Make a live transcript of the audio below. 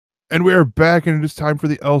And we are back, and it is time for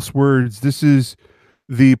the ElseWords. This is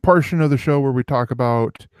the portion of the show where we talk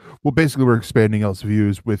about, well, basically, we're expanding Else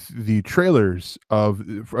views with the trailers of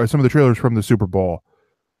some of the trailers from the Super Bowl.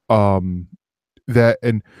 Um,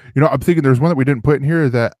 and I'm thinking there's one that we didn't put in here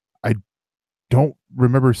that I don't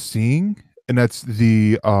remember seeing, and that's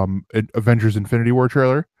the Avengers Infinity War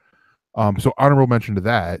trailer. So honorable mention to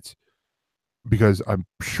that because I'm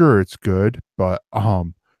sure it's good, but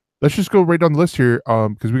let's just go right down the list here.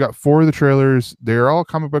 Because we got 4 of the trailers. They're all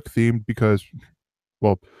comic book themed because,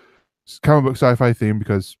 well, it's comic book sci-fi themed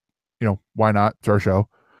because, why not? It's our show.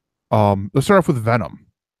 Let's start off with Venom.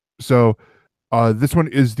 So, this one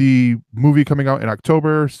is the movie coming out in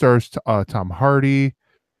October. Stars Tom Hardy.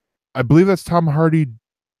 I believe that's Tom Hardy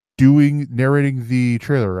narrating the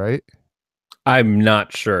trailer, right? I'm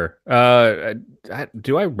not sure.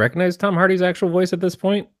 Do I recognize Tom Hardy's actual voice at this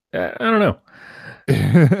point? I don't know.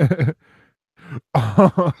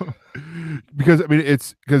 Because I mean,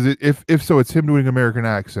 it's because if so, it's him doing American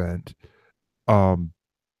accent. But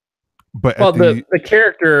well, the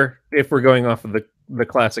character, if we're going off of the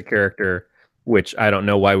classic character, which I don't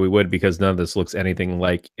know why we would, because none of this looks anything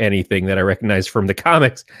like anything that I recognize from the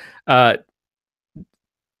comics. I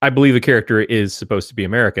believe the character is supposed to be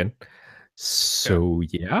American. So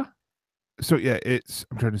yeah. So yeah,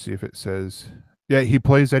 I'm trying to see if it says. Yeah, he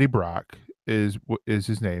plays Eddie Brock is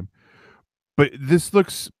his name. But this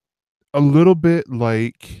looks a little bit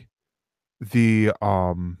like the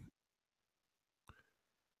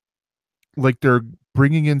like they're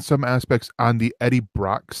bringing in some aspects on the Eddie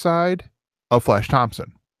Brock side of Flash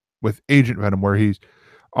Thompson with Agent Venom, where he's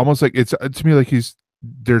almost like to me like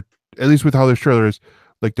they're, at least with how this trailer is,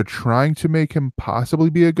 like they're trying to make him possibly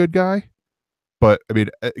be a good guy. But I mean,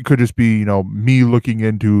 it could just be, me looking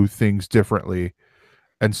into things differently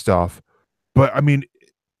and stuff. But I mean,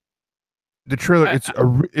 the trailer, it's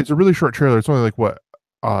a really short trailer. It's only like what?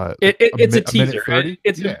 It's a teaser.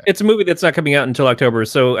 It's a movie that's not coming out until October,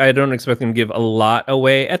 so I don't expect them to give a lot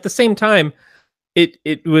away. At the same time,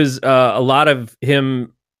 it was a lot of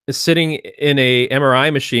him sitting in a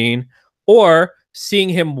MRI machine or seeing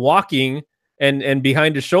him walking and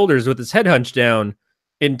behind his shoulders with his head hunched down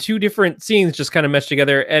in 2 different scenes, just kind of meshed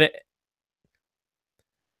together. And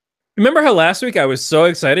remember how last week I was so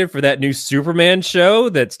excited for that new Superman show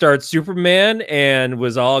that starred Superman and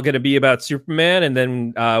was all going to be about Superman, and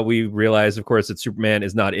then we realized, of course, that Superman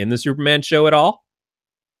is not in the Superman show at all.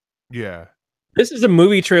 Yeah. This is a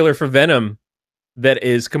movie trailer for Venom that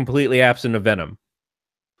is completely absent of Venom.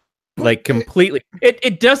 Like, completely.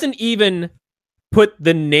 It doesn't even put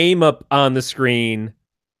the name up on the screen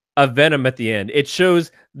of Venom at the end. It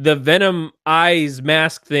shows the Venom eyes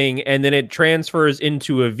mask thing, and then it transfers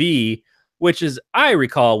into a V, which is, I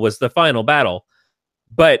recall, was the final battle.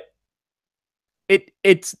 But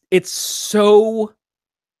it's so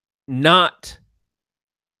not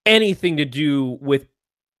anything to do with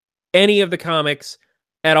any of the comics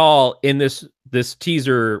at all in this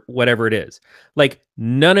teaser, whatever it is. Like,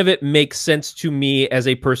 none of it makes sense to me as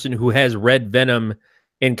a person who has read Venom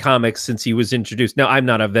in comics since he was introduced. Now, I'm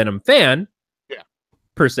not a Venom fan,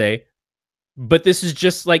 per se, but this is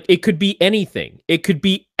just like, it could be anything. It could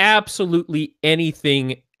be absolutely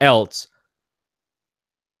anything else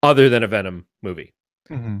other than a Venom movie.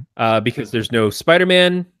 Because there's no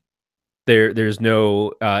Spider-Man, there's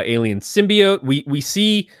no alien symbiote. We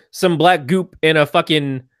see some black goop in a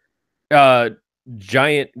fucking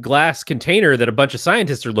giant glass container that a bunch of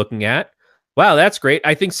scientists are looking at. Wow, that's great.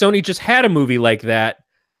 I think Sony just had a movie like that,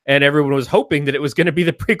 and everyone was hoping that it was going to be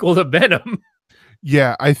the prequel to Venom.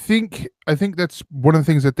 Yeah, I think that's one of the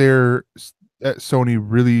things that they're at Sony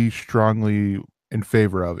really strongly in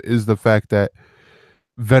favor of, is the fact that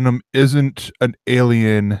Venom isn't an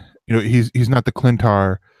alien. He's not the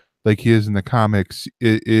Clintar like he is in the comics.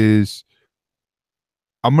 It is,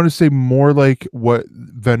 I'm going to say, more like what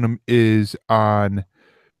Venom is on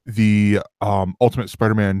the Ultimate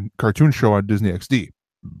Spider-Man cartoon show on Disney XD,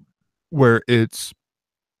 where it's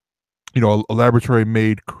a laboratory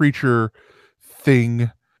made creature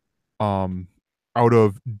thing out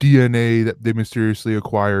of DNA that they mysteriously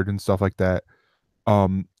acquired and stuff like that.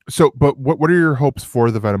 But what are your hopes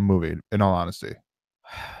for the Venom movie, in all honesty?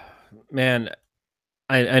 Man,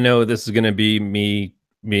 I know this is going to be me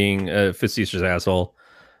being a facetious asshole,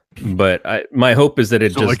 but my hope is that it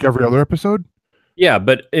just, like every other episode. Yeah,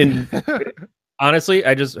 but honestly,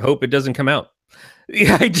 I just hope it doesn't come out.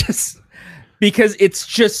 Yeah, because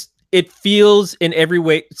it feels in every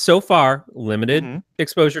way so far limited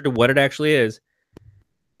exposure to what it actually is.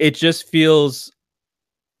 It just feels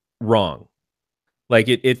wrong. Like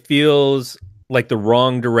it feels like the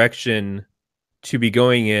wrong direction to be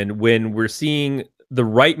going in when we're seeing the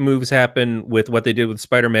right moves happen with what they did with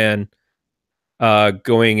Spider-Man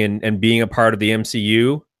going and being a part of the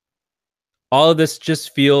MCU. All of this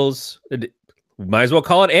just feels, might as well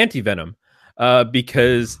call it anti-Venom,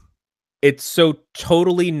 because it's so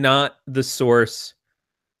totally not the source.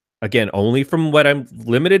 Again, only from what I'm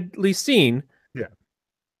limitedly seen. Yeah.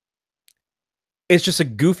 It's just a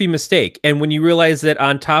goofy mistake. And when you realize that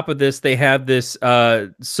on top of this, they have this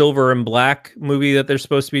Silver and Black movie that they're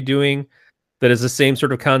supposed to be doing that is the same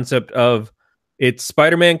sort of concept of it's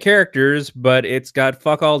Spider-Man characters, but it's got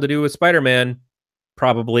fuck all to do with Spider-Man,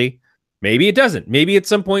 probably. Maybe it doesn't. Maybe at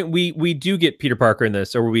some point we do get Peter Parker in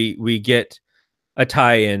this, or we get a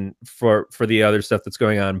tie-in for the other stuff that's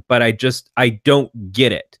going on. But I don't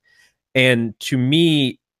get it. And to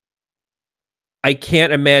me, I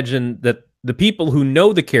can't imagine that the people who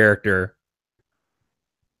know the character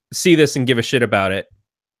see this and give a shit about it.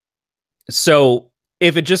 So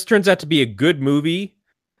if it just turns out to be a good movie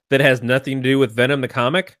that has nothing to do with Venom the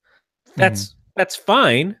comic, that's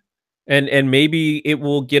fine. And maybe it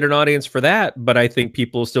will get an audience for that, but I think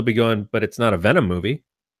people will still be going, but it's not a Venom movie.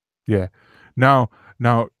 Yeah. Now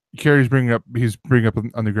Carrie's bringing up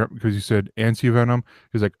on the ground because he said anti-Venom.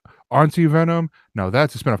 He's like, anti-Venom? No,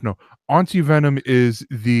 that's a spinoff. No, anti-Venom is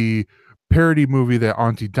the parody movie that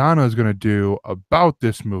Auntie Donna is going to do about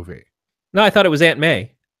this movie. No, I thought it was Aunt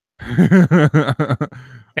May.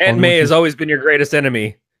 Aunt May has always been your greatest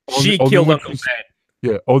enemy. She killed Uncle Ben.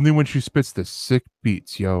 Yeah, only when she spits the sick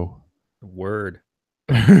beats, yo. Word.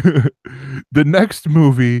 The next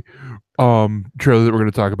movie trailer that we're going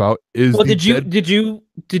to talk about is did you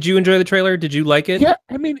enjoy the trailer? Did you like it? Yeah,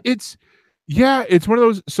 I mean it's one of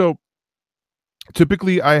those. So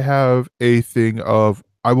typically I have a thing of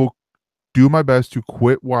I will do my best to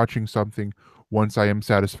quit watching something once I am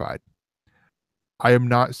satisfied. I am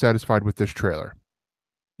not satisfied with this trailer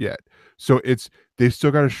yet. So they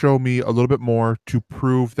still got to show me a little bit more to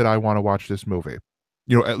prove that I want to watch this movie.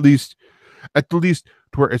 You know, at least to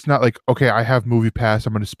where it's not like, okay, I have Movie Pass,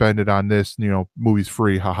 I'm going to spend it on this, you know, movie's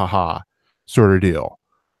free, ha ha ha, sort of deal.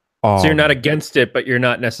 So you're not against it, but you're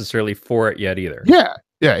not necessarily for it yet either. Yeah,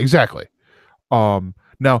 exactly.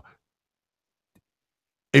 Now,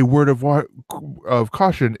 a word of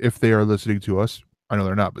caution if they are listening to us. I know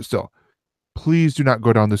they're not, but still, please do not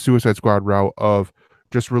go down the Suicide Squad route of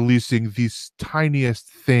just releasing the tiniest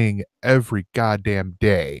thing every goddamn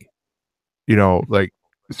day. You know, like,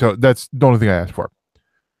 so that's the only thing I asked for.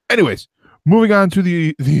 Anyways, moving on to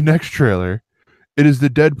the next trailer. It is the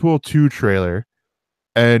Deadpool 2 trailer.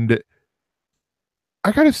 And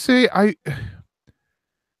I gotta say, I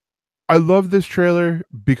love this trailer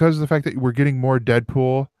because of the fact that we're getting more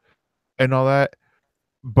Deadpool and all that.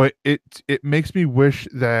 But it makes me wish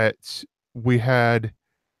that we had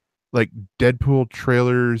like Deadpool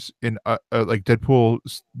trailers in like Deadpool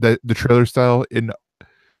the trailer style in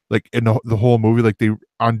the whole movie. Like they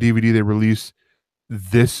on DVD they release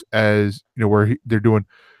this as, you know, where they're doing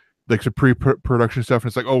like some pre-production stuff, and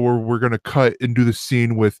it's like, oh, we're gonna cut and do the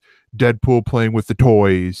scene with Deadpool playing with the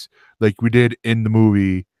toys like we did in the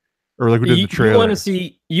movie, or like we did in the trailer.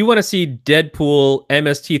 You want to see Deadpool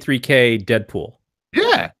MST3K Deadpool.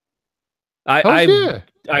 Yeah.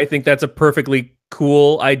 I think that's a perfectly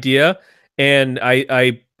cool idea, and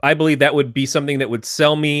I believe that would be something that would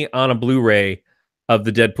sell me on a Blu-ray of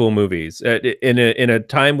the Deadpool movies in a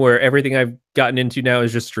time where everything I've gotten into now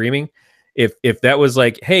is just streaming. If that was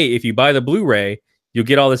like, hey, if you buy the Blu-ray, you'll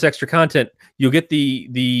get all this extra content. You'll get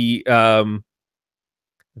the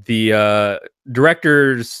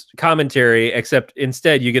director's commentary, except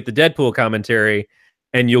instead you get the Deadpool commentary,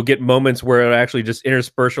 and you'll get moments where it'll actually just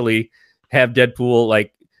interspertially have Deadpool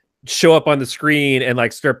like show up on the screen and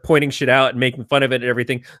like start pointing shit out and making fun of it and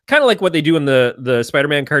everything. Kind of like what they do in the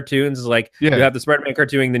Spider-Man cartoons is like, you have the Spider-Man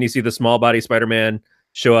cartoon, then you see the small body Spider-Man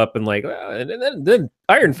show up and like, and then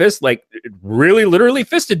Iron Fist like really literally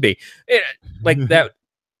fisted me. Like that.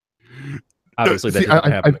 Obviously, that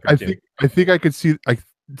didn't happen. I think I could see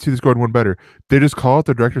this going one better. They just call it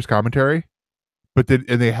the director's commentary, but then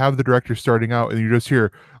and they have the director starting out, and you just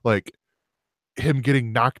hear like him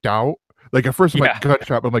getting knocked out. Like at first, I'm like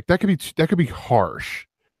gunshot, but I'm like that could be harsh.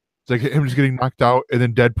 It's like him just getting knocked out, and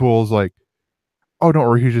then Deadpool's like, "Oh no,"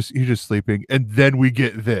 or he's just sleeping, and then we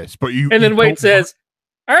get this. But then Wade says,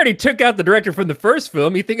 "I already took out the director from the first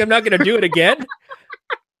film. You think I'm not going to do it again?"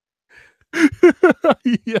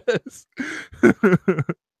 Yes.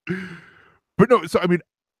 But no, so I mean,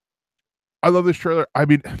 I love this trailer. I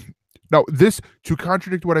mean, now this, to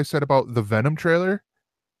contradict what I said about the Venom trailer,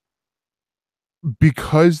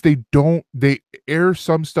 because they air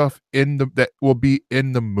some stuff that will be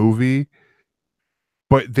in the movie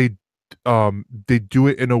but they do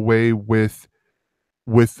it in a way with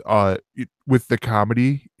the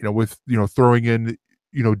comedy, with throwing in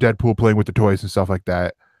Deadpool playing with the toys and stuff like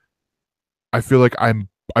that. I feel like I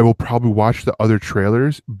will probably watch the other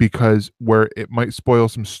trailers, because where it might spoil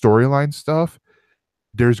some storyline stuff,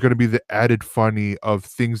 there's going to be the added funny of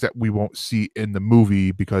things that we won't see in the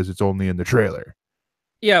movie because it's only in the trailer.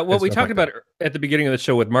 Yeah, what And we stuff talked like about that. at the beginning of the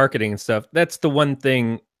show with marketing and stuff, that's the one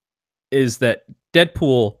thing, is that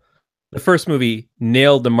Deadpool, the first movie,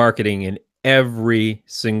 nailed the marketing in every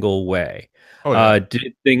single way. Oh yeah.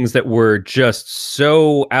 Did things that were just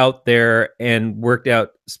so out there and worked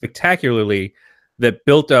out spectacularly, that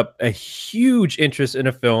built up a huge interest in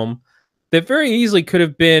a film that very easily could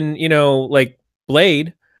have been, like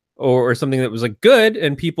Blade, or something that was like good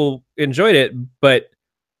and people enjoyed it, but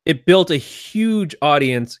it built a huge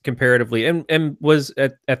audience comparatively, and was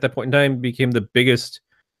at that point in time became the biggest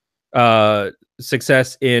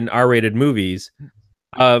success in R-rated movies.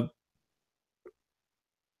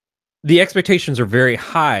 The expectations are very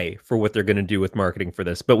high for what they're going to do with marketing for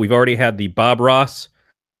this, but we've already had the Bob Ross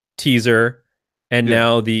teaser, and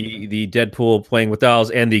now the Deadpool playing with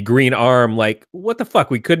dolls, and the green arm. Like, what the fuck?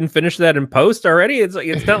 We couldn't finish that in post already? It's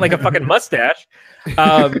not like a fucking mustache.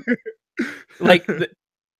 Like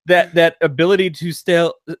that ability to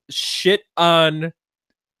still shit on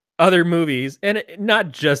other movies, and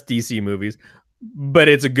not just DC movies, but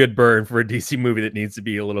it's a good burn for a DC movie that needs to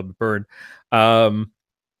be a little bit burned. And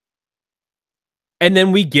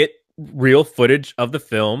then we get real footage of the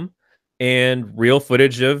film and real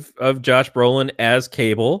footage of Josh Brolin as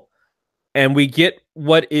Cable, and we get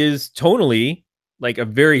what is tonally like a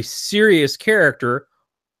very serious character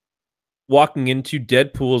walking into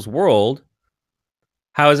Deadpool's world.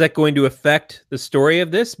 How is that going to affect the story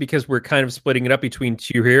of this? Because we're kind of splitting it up between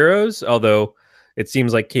two heroes, although it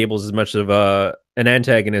seems like Cable's as much of an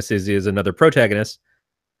antagonist as he is another protagonist.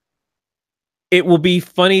 It will be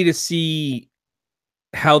funny to see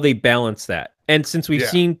how they balance that. And since we've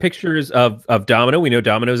seen pictures of Domino, we know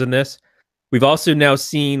Domino's in this. We've also now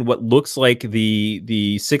seen what looks like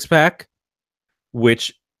the six-pack,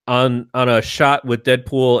 which on a shot with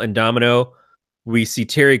Deadpool and Domino, we see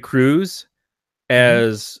Terry Crews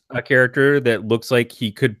as a character that looks like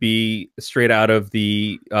he could be straight out of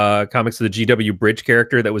the comics of the GW Bridge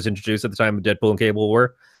character that was introduced at the time of Deadpool and Cable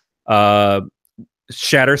were.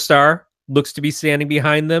 Shatterstar looks to be standing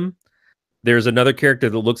behind them. There's another character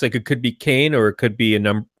that looks like it could be Kane, or it could be a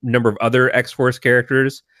number of other X-Force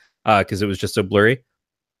characters, because it was just so blurry.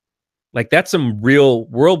 Like, that's some real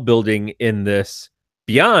world building in this,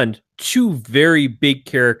 beyond two very big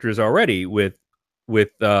characters already with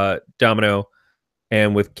Domino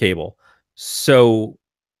and with Cable. So,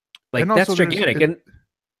 like, that's gigantic. And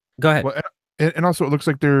go ahead. Well, and also it looks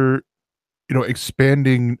like they're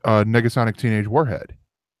expanding Negasonic Teenage Warhead.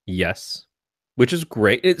 Yes, which is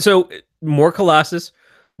great. So more Colossus,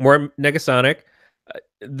 more Negasonic.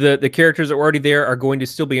 The characters that were already there are going to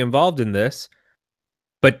still be involved in this,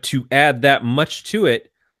 but to add that much to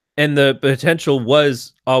it, and the potential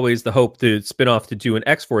was always the hope to spin off to do an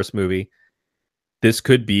X-Force movie. This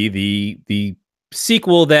could be the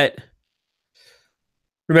sequel that.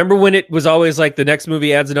 Remember when it was always like the next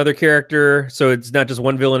movie adds another character, so it's not just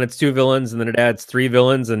one villain, it's two villains, and then it adds three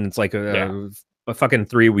villains, and it's like a fucking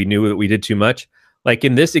three. We knew that we did too much. Like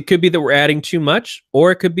in this, it could be that we're adding too much,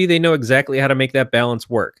 or it could be they know exactly how to make that balance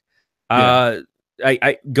work. I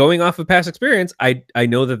going off of past experience, I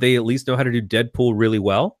know that they at least know how to do Deadpool really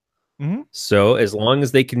well. So as long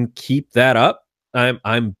as they can keep that up,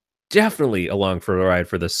 I'm definitely along for the ride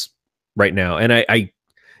for this right now. And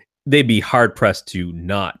they'd be hard pressed to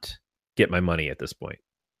not get my money at this point.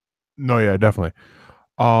 No, yeah, definitely.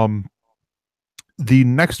 The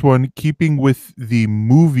next one, keeping with the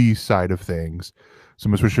movie side of things, so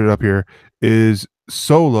I'm gonna switch it up here, is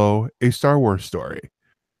Solo, a Star Wars story.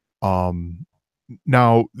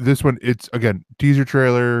 Now this one, it's again teaser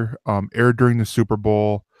trailer, aired during the Super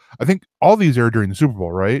Bowl. I think all these aired during the Super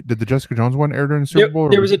Bowl, right? Did the Jessica Jones one air during the Super Bowl?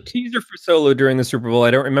 There was a teaser for Solo during the Super Bowl.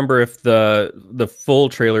 I don't remember if the full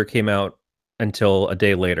trailer came out until a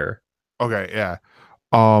day later. Okay, yeah.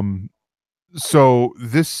 So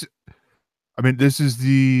this, I mean, this is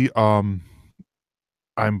the I'm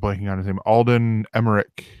blanking on his name, Alden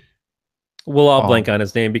Emmerich. We'll all blank on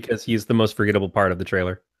his name because he's the most forgettable part of the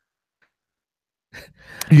trailer.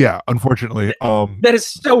 Yeah, unfortunately. That is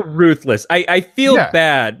so ruthless. I feel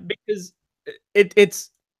bad because it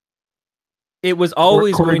was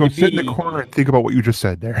always Corey, going to be sit in the corner and think about what you just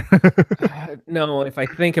said there. No, if I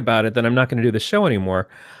think about it, then I'm not going to do the show anymore.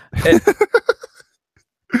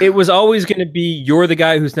 It was always going to be, you're the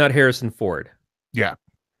guy who's not Harrison Ford. Yeah.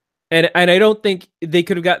 And I don't think they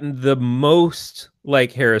could have gotten the most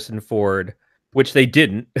like Harrison Ford, which they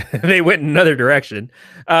didn't. They went in another direction.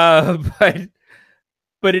 But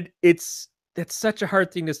it's that's such a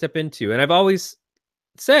hard thing to step into. And I've always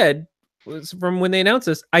said from when they announced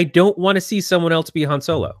this, I don't want to see someone else be Han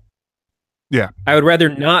Solo. Yeah. I would rather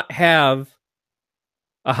not have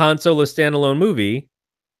a Han Solo standalone movie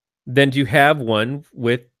than to have one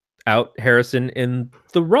without Harrison in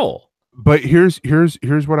the role. But here's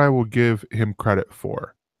what I will give him credit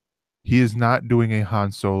for. He is not doing a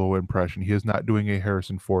Han Solo impression. He is not doing a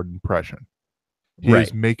Harrison Ford impression. He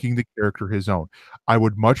is making the character his own. I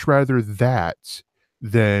would much rather that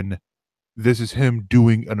than this is him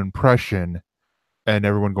doing an impression and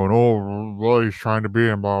everyone going, oh, well, he's trying to be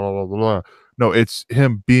him, blah, blah, blah, blah. No, it's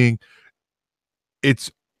him being,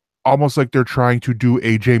 it's almost like they're trying to do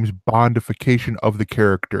a James Bondification of the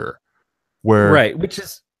character. Where, which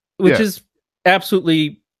is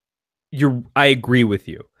absolutely, I agree with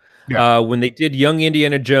you. Yeah. When they did Young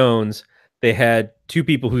Indiana Jones, they had two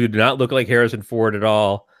people who did not look like Harrison Ford at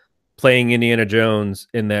all playing Indiana Jones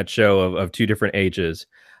in that show of two different ages.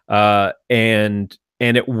 And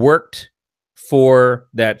it worked for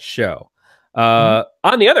that show.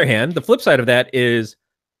 On the other hand, the flip side of that is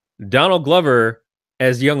Donald Glover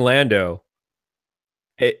as young Lando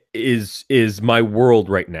is my world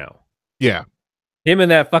right now. Yeah. Him in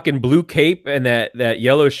that fucking blue cape and that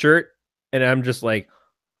yellow shirt. And I'm just like,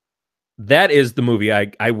 that is the movie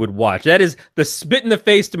I would watch. That is the spit in the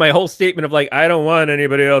face to my whole statement of like, I don't want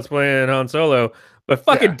anybody else playing Han Solo, but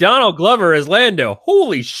fucking Donald Glover as Lando.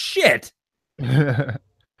 Holy shit. But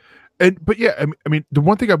yeah, I mean, the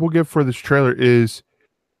one thing I will give for this trailer is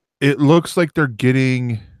it looks like they're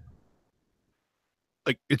getting,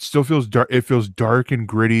 like, it still feels dark. It feels dark and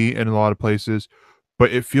gritty in a lot of places,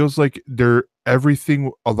 but it feels like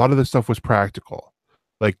everything, a lot of the stuff was practical.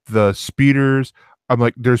 Like the speeders, I'm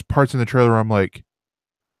like, there's parts in the trailer where I'm like,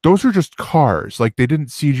 those are just cars. Like they didn't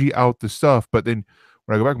CG out the stuff, but then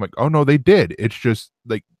when I go back, I'm like, oh no, they did. It's just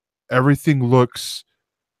like everything looks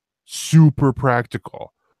super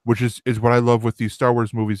practical, which is what I love with these Star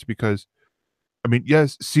Wars movies, because I mean,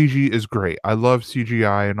 yes, CG is great. I love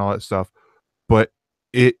CGI and all that stuff, but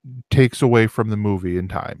it takes away from the movie in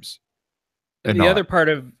times. And the other part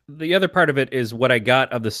of it is what I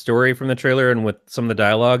got of the story from the trailer and with some of the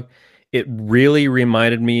dialogue. It really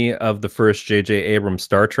reminded me of the first J.J. Abrams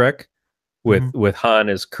Star Trek with Han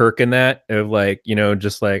as Kirk in that, of like, you know,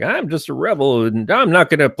 just like, I'm just a rebel and I'm not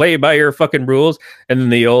going to play by your fucking rules. And then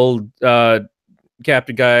the old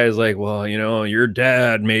captain guy is like, well, you know, your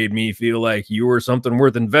dad made me feel like you were something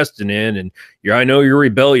worth investing in. And I know you're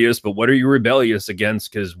rebellious, but what are you rebellious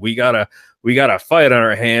against? Because we got a fight on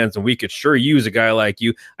our hands and we could sure use a guy like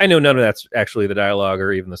you. I know none of that's actually the dialogue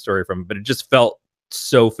or even the story from, but it just felt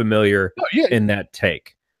so familiar in that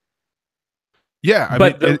take. Yeah,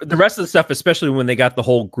 but the rest of the stuff, especially when they got the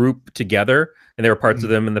whole group together and there were parts of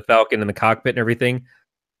them in the Falcon and the cockpit and everything,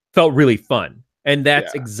 felt really fun. And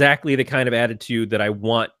that's exactly the kind of attitude that I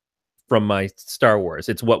want from my Star Wars.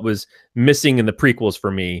 It's what was missing in the prequels for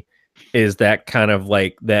me, is that kind of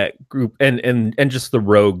like that group and just the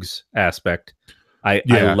rogues aspect. I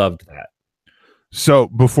loved that. So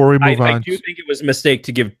before we move on, I do think it was a mistake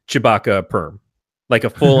to give Chewbacca a perm, like a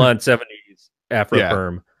full-on 70s Afro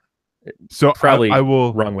perm. So probably I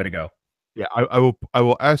will, wrong way to go. Yeah, I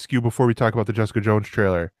will ask you before we talk about the Jessica Jones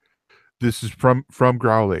trailer. This is from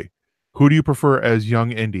Growly. Who do you prefer as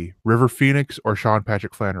young Indy, River Phoenix or Sean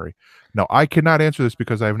Patrick Flannery? Now, I cannot answer this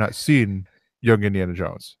because I have not seen Young Indiana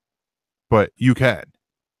Jones, but you can.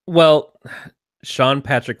 Well, Sean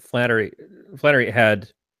Patrick Flannery had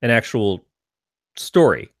an actual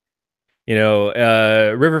story. You know,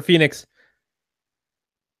 River Phoenix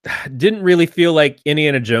didn't really feel like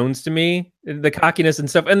Indiana Jones to me. The cockiness and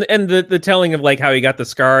stuff, and the telling of like how he got the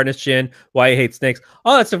scar on his chin, why he hates snakes,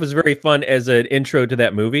 all that stuff was very fun as an intro to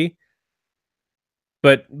that movie.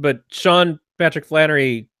 But Sean Patrick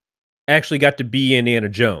Flannery actually got to be Indiana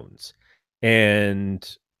Jones,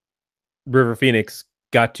 and River Phoenix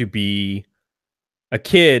got to be a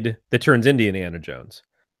kid that turns into Indiana Jones.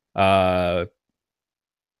 I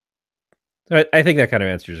think that kind of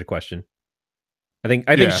answers your question. I think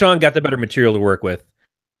Sean got the better material to work with,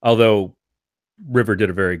 although River did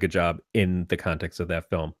a very good job in the context of that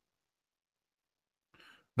film.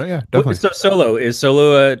 No, yeah, definitely. So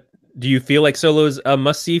Solo do you feel like Solo is a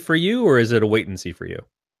must see for you, or is it a wait and see for you?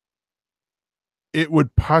 It would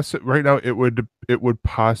right now. It would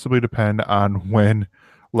possibly depend on when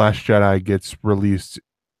Last Jedi gets released.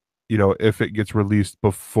 You know, if it gets released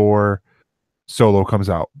before Solo comes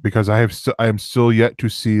out, because I am still yet to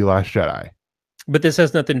see Last Jedi. But this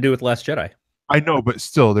has nothing to do with Last Jedi. I know, but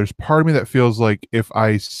still, there's part of me that feels like if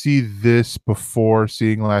I see this before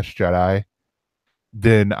seeing Last Jedi,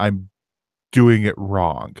 then I'm doing it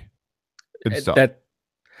wrong and stuff.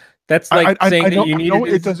 That's like saying that you I know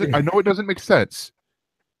needed it to. doesn't. I know it doesn't make sense,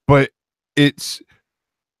 but it's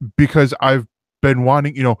because I've been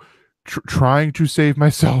wanting, trying to save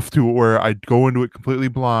myself to where I go into it completely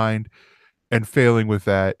blind and failing with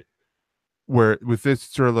that. Where with this,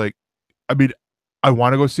 it's sort of like, I mean, I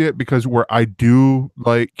want to go see it because where I do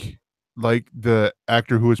like the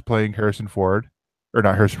actor who was playing Harrison Ford, or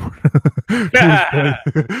not Harrison Ford,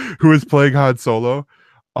 who was playing Han Solo.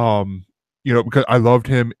 Because I loved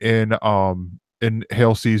him in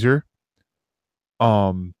Hail Caesar.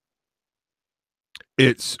 Um,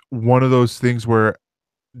 it's one of those things where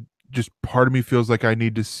just part of me feels like I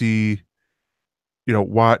need to see,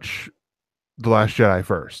 watch The Last Jedi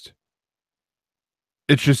first.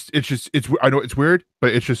 I know it's weird,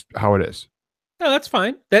 but it's just how it is. No, that's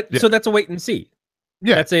fine. Yeah. So that's a wait and see.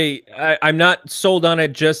 Yeah. I'm not sold on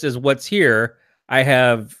it just as what's here. I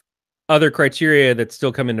have other criteria that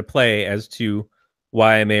still come into play as to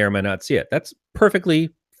why I may or may not see it. That's perfectly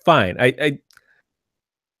fine.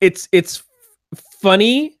 It's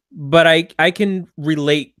funny, but I can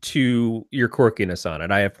relate to your quirkiness on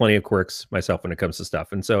it. I have plenty of quirks myself when it comes to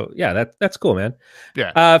stuff, and so yeah, that's cool, man.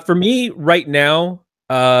 Yeah. For me right now,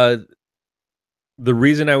 the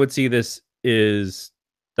reason I would see this is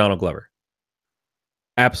Donald Glover.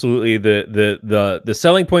 Absolutely, the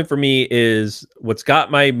selling point for me is what's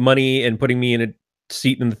got my money and putting me in a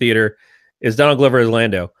seat in the theater is Donald Glover as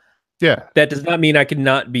Lando. Yeah. That does not mean I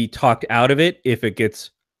cannot be talked out of it if it gets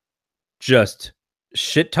just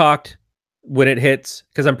shit talked when it hits,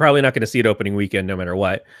 because I'm probably not going to see it opening weekend no matter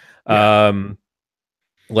what. Yeah.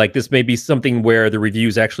 Like this may be something where the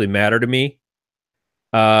reviews actually matter to me.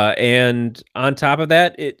 And on top of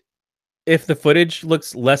that, if the footage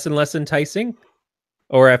looks less and less enticing,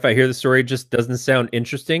 or if I hear the story just doesn't sound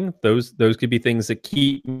interesting, those could be things that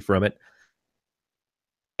keep me from it.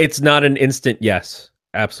 It's not an instant yes,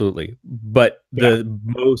 absolutely. But the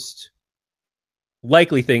most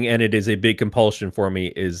likely thing, and it is a big compulsion for me,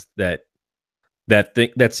 is that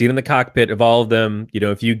scene in the cockpit of all of them.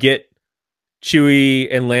 If you get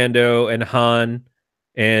Chewie and Lando and Han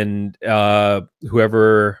and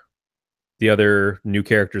whoever the other new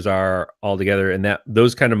characters are all together, and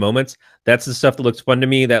those kind of moments, that's the stuff that looks fun to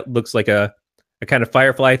me. That looks like a kind of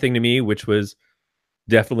Firefly thing to me, which was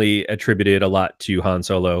definitely attributed a lot to Han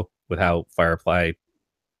Solo with how Firefly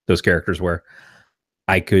those characters were.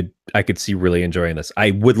 I could see really enjoying this. I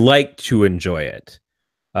would like to enjoy it.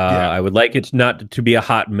 I would like it not to be a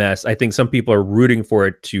hot mess. I think some people are rooting for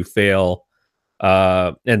it to fail.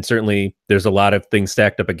 And certainly there's a lot of things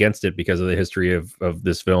stacked up against it because of the history of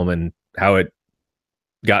this film and how it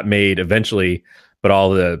got made eventually, but all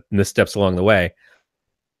the missteps along the way.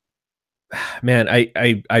 Man,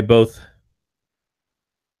 I'm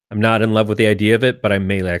not in love with the idea of it, but I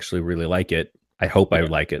may actually really like it. I hope I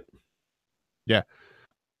would like it. Yeah.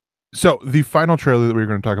 So the final trailer that we were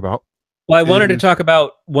going to talk about. Well, I wanted to talk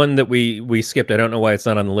about one that we skipped. I don't know why it's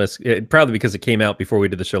not on the list. Probably because it came out before we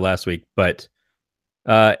did the show last week, but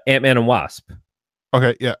Ant-Man and Wasp.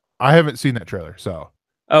 Okay, yeah. I haven't seen that trailer, so.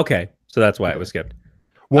 Okay, so that's why it was skipped.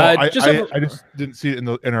 Well, I just didn't see it in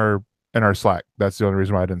our Slack. That's the only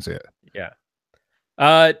reason why I didn't see it. Yeah.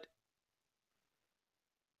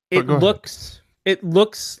 It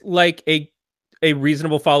looks like a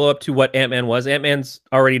reasonable follow-up to what Ant-Man was. Ant-Man's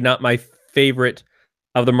already not my favorite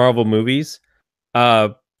of the Marvel movies.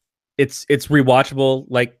 It's rewatchable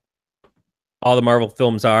like all the Marvel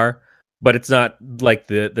films are, but it's not like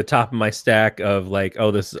the top of my stack of like, oh,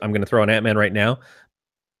 I'm going to throw an Ant-Man right now.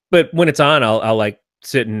 But when it's on, I'll like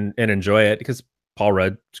sit and enjoy it because Paul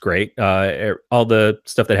Rudd's great. All the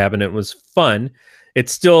stuff that happened, it was fun.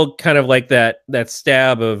 It's still kind of like that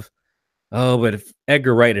stab of, oh, but if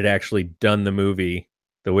Edgar Wright had actually done the movie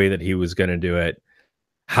the way that he was going to do it,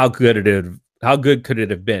 how good could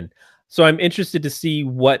it have been? So I'm interested to see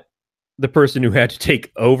what the person who had to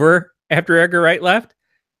take over after Edgar Wright left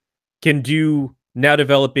can do now,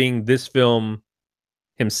 developing this film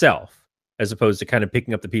himself, as opposed to kind of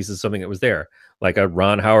picking up the pieces of something that was there, like a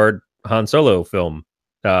Ron Howard Han Solo film.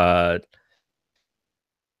 I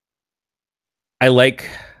like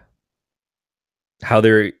how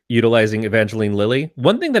they're utilizing Evangeline Lilly.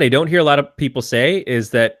 One thing that I don't hear a lot of people say is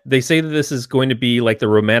that they say that this is going to be like the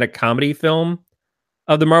romantic comedy film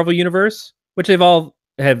of the Marvel Universe, which they've all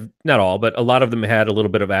have, not all, but a lot of them had a little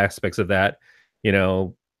bit of aspects of that.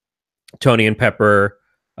 Tony and Pepper,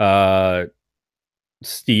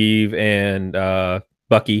 Steve and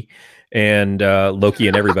Bucky. and Loki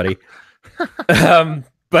and everybody.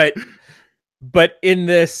 But in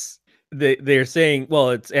this, they're saying, well,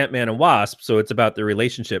 it's Ant-Man and Wasp, so it's about the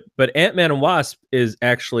relationship. But Ant-Man and Wasp is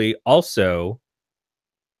actually also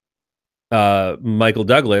Michael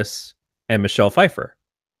Douglas and Michelle Pfeiffer,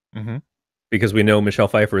 because we know Michelle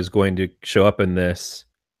Pfeiffer is going to show up in this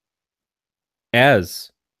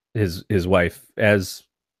as his wife, as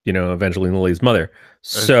Evangeline Lilly's mother.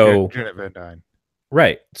 So Janet Van Dyne.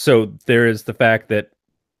 Right. So there is the fact that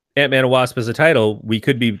Ant-Man and Wasp as a title, we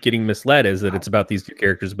could be getting misled as that it's about these two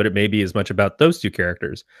characters, but it may be as much about those two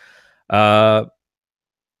characters.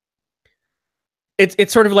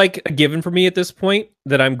 It's sort of like a given for me at this point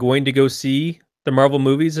that I'm going to go see the Marvel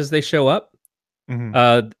movies as they show up.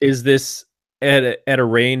 Is this at a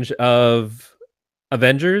range of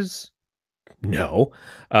Avengers? No.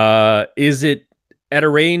 Is it at a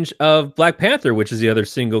range of Black Panther, which is the other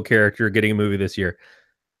single character getting a movie this year?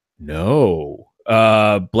 No.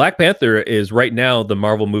 Black Panther is right now the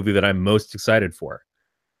Marvel movie that I'm most excited for.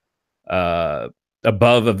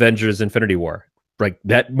 Above Avengers Infinity War. Like,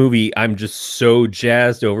 that movie I'm just so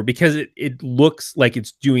jazzed over because it looks like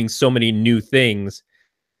it's doing so many new things.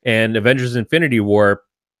 And Avengers Infinity War,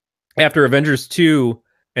 after Avengers 2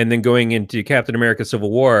 and then going into Captain America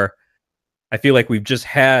Civil War, I feel like we've just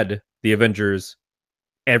had the Avengers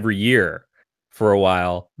every year for a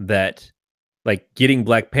while. That, like, getting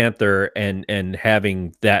Black Panther and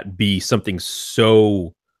having that be something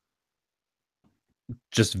so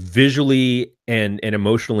just visually and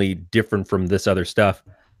emotionally different from this other stuff,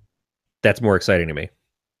 that's more exciting to me.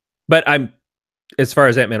 But I'm, as far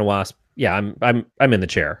as Ant-Man and Wasp, yeah, I'm in the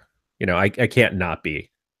chair. I can't not be.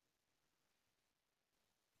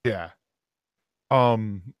 Yeah.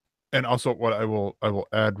 And also, what I will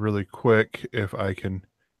add really quick, if I can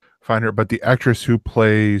find her, but the actress who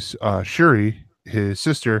plays Shuri, his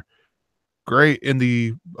sister, great in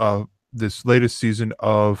the this latest season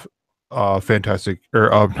of Fantastic, or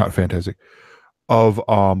not Fantastic, of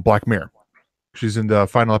Black Mirror. She's in the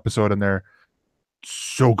final episode in there.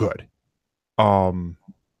 So good.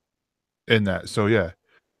 In that. So yeah.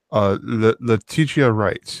 Letitia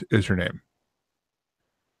Wright is her name.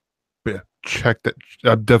 But yeah, check that.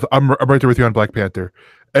 I'm right there with you on Black Panther,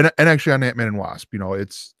 and actually on Ant-Man and Wasp.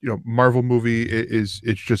 It's Marvel movie. It's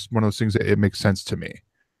just one of those things that it makes sense to me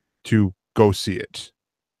to go see it.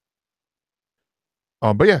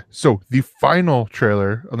 But yeah, so the final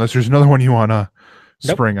trailer, unless there's another one you wanna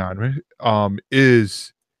spring on, right?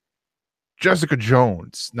 Is Jessica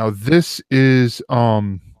Jones. Now this is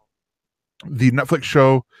the Netflix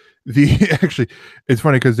show. Actually, it's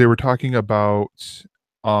funny because they were talking about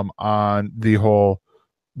on the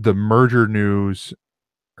merger news,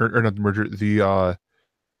 or not the merger, the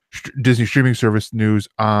Disney streaming service news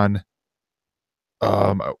on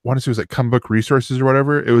I want to say it was like Comic Book Resources or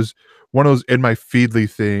whatever. It was one of those in my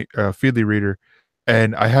Feedly reader,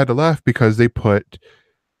 and I had to laugh because they put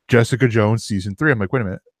Jessica Jones season 3. I'm like, wait a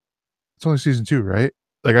minute, it's only season 2, right?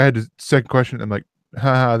 Like, I had the second question. I'm like,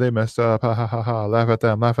 haha, they messed up, ha ha ha ha, laugh at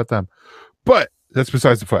them. But that's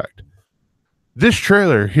besides the fact. This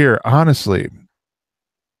trailer here, honestly,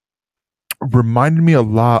 reminded me a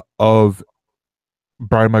lot of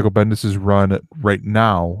Brian Michael Bendis's run right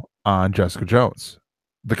now on Jessica Jones,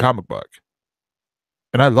 the comic book,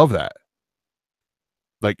 and I love that.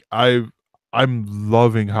 Like, I'm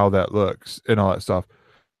loving how that looks and all that stuff.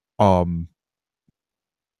 I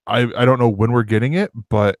don't know when we're getting it,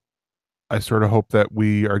 but I sort of hope that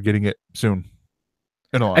we are getting it soon.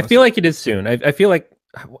 I feel like it is soon. I feel like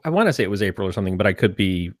I want to say it was April or something, but I could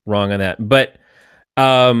be wrong on that. But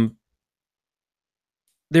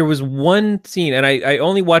there was one scene, and I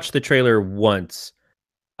only watched the trailer once.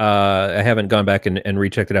 I haven't gone back and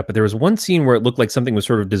rechecked it out, but there was one scene where it looked like something was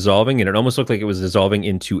sort of dissolving, and it almost looked like it was dissolving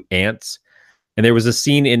into ants. And there was a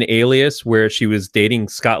scene in Alias where she was dating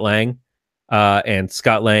Scott Lang, and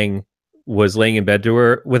Scott Lang was laying in bed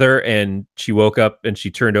with her, and she woke up and she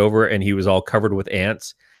turned over and he was all covered with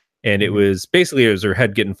ants. And it was basically, it was her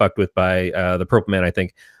head getting fucked with by the Purple Man, I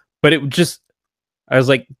think. But it just, I was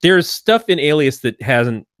like, there's stuff in Alias that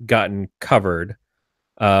hasn't gotten covered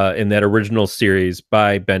in that original series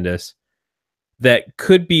by Bendis that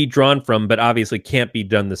could be drawn from, but obviously can't be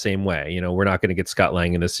done the same way. We're not going to get Scott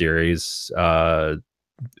Lang in the series.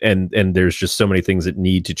 And there's just so many things that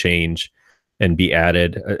need to change and be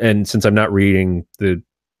added. And since I'm not reading the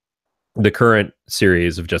current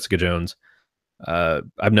series of Jessica Jones,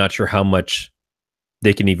 I'm not sure how much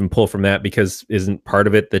they can even pull from that, because isn't part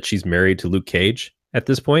of it that she's married to Luke Cage at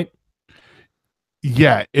this point?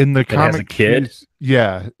 Yeah, in the comic, has a kid.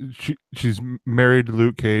 She's married to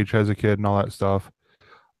Luke Cage, has a kid, and all that stuff.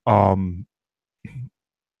 Um,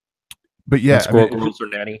 but yeah, Squirrel Girls or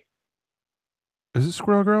Nanny. Is it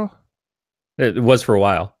Squirrel Girl? It was for a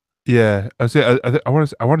while. Yeah, I want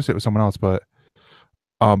to say it was someone else, but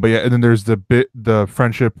yeah, and then there's the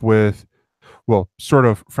friendship with, well, sort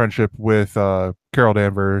of friendship with Carol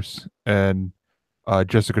Danvers and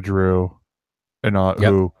Jessica Drew, and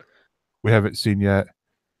who we haven't seen yet.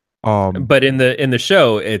 But in the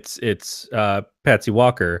show, it's Patsy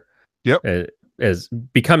Walker. Yep. As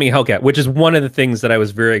becoming Hellcat, which is one of the things that I was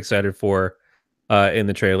very excited for in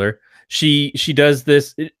the trailer. She does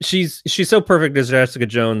this. She's so perfect as Jessica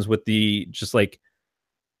Jones with the just like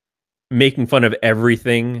making fun of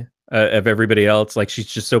everything of everybody else. Like she's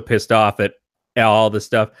just so pissed off at all the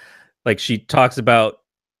stuff. Like she talks about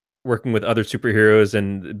working with other superheroes,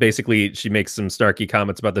 and basically she makes some snarky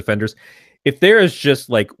comments about Defenders. If there is just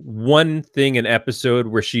like one thing an episode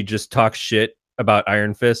where she just talks shit about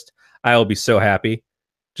Iron Fist, I will be so happy.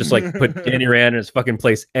 Just like put Danny Rand in his fucking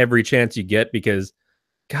place every chance you get, because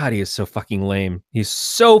God, he is so fucking lame. He's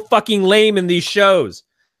so fucking lame in these shows.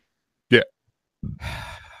 Yeah.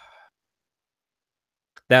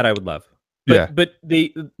 That I would love. But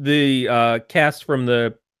the cast from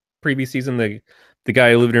the previous season, the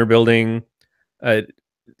guy who lived in her building,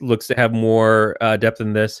 looks to have more depth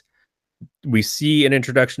in this. We see an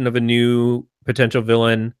introduction of a new potential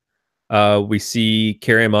villain. We see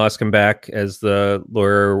Carrie Moss come back as the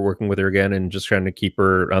lawyer working with her again and just trying to keep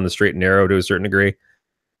her on the straight and narrow to a certain degree.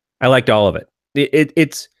 I liked all of it.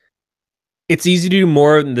 It's easy to do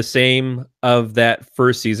more than the same of that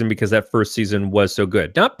first season, because that first season was so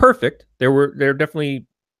good. Not perfect. There were definitely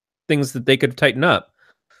things that they could tighten up,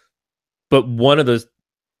 but one of the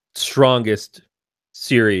strongest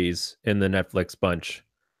series in the Netflix bunch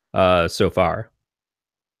so far.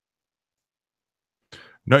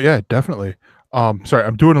 No, yeah, definitely. Sorry,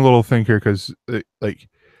 I'm doing a little thing here because like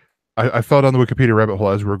I fell down the Wikipedia rabbit hole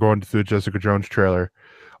as we were going through the Jessica Jones trailer.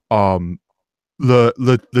 The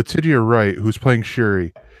Lydia Wright, who's playing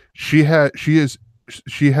Shuri, she has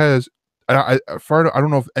I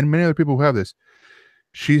don't know if, and many other people who have this,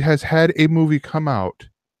 she has had a movie come out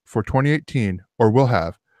for 2018, or will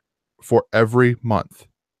have, for every month.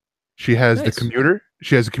 She has the Commuter.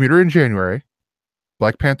 She has the Commuter in January,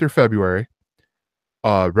 Black Panther February,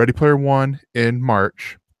 Ready Player One in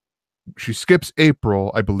March. She skips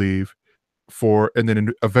April, I believe, and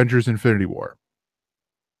then Avengers Infinity War.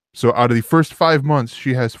 So out of the first 5 months,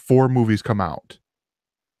 she has 4 movies come out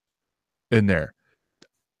in there.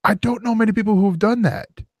 I don't know many people who've done that.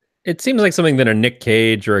 It seems like something that a Nick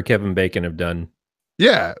Cage or a Kevin Bacon have done.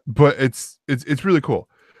 Yeah, but it's really cool.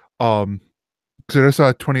 Because I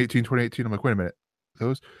saw 2018. I'm like, wait a minute,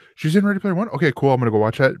 she's in Ready Player One. Okay, cool. I'm gonna go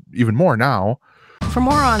watch that even more now. For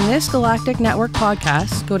more on this Galactic Network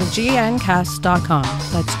podcast, go to gncast.com.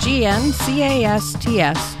 That's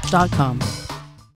GNCASTS.com.